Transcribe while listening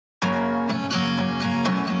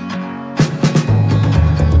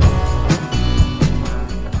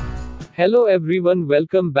Hello everyone,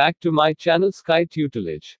 welcome back to my channel Sky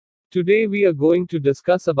Tutelage. Today we are going to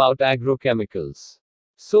discuss about agrochemicals.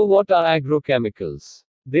 So what are agrochemicals?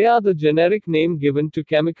 They are the generic name given to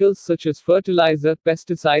chemicals such as fertilizer,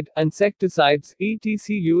 pesticide, insecticides, etc.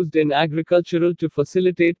 used in agricultural to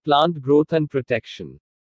facilitate plant growth and protection.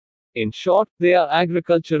 In short, they are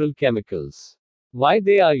agricultural chemicals. Why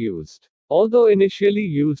they are used? Although initially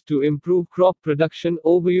used to improve crop production,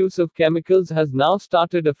 overuse of chemicals has now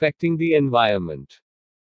started affecting the environment.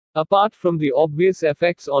 Apart from the obvious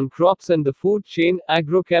effects on crops and the food chain,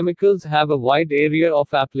 agrochemicals have a wide area of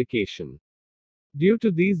application. Due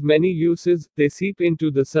to these many uses, they seep into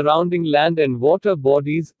the surrounding land and water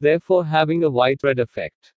bodies, therefore having a widespread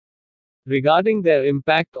effect. Regarding their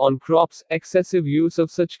impact on crops, excessive use of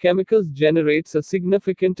such chemicals generates a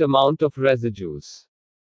significant amount of residues.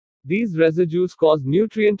 These residues cause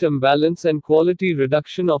nutrient imbalance and quality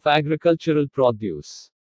reduction of agricultural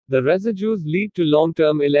produce. The residues lead to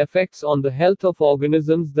long-term ill effects on the health of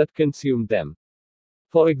organisms that consume them.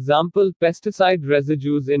 For example, pesticide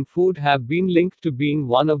residues in food have been linked to being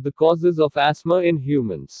one of the causes of asthma in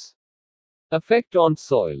humans. Effect on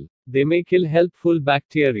soil. They may kill helpful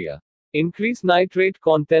bacteria, increase nitrate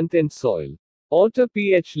content in soil, alter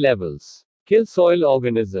pH levels, kill soil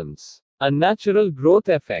organisms. Unnatural growth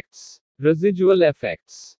effects. Residual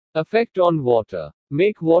effects. Effect on water.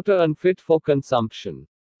 Make water unfit for consumption.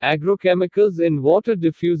 Agrochemicals in water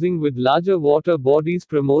diffusing with larger water bodies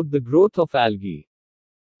promote the growth of algae.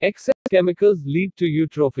 Excess chemicals lead to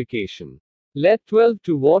eutrophication. Lead 12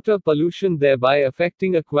 to water pollution, thereby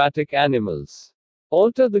affecting aquatic animals.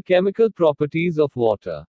 Alter the chemical properties of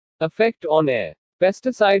water. Effect on air.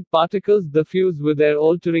 Pesticide particles diffuse with air,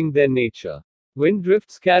 altering their nature. Wind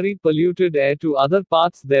drifts carry polluted air to other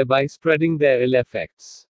parts, thereby spreading their ill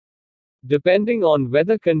effects. Depending on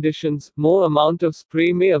weather conditions, more amount of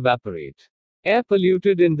spray may evaporate. Air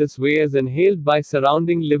polluted in this way is inhaled by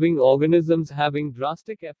surrounding living organisms, having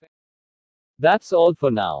drastic effects. That's all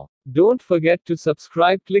for now. Don't forget to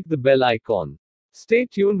subscribe, click the bell icon. Stay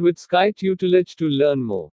tuned with Sky Tutelage to learn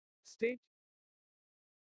more.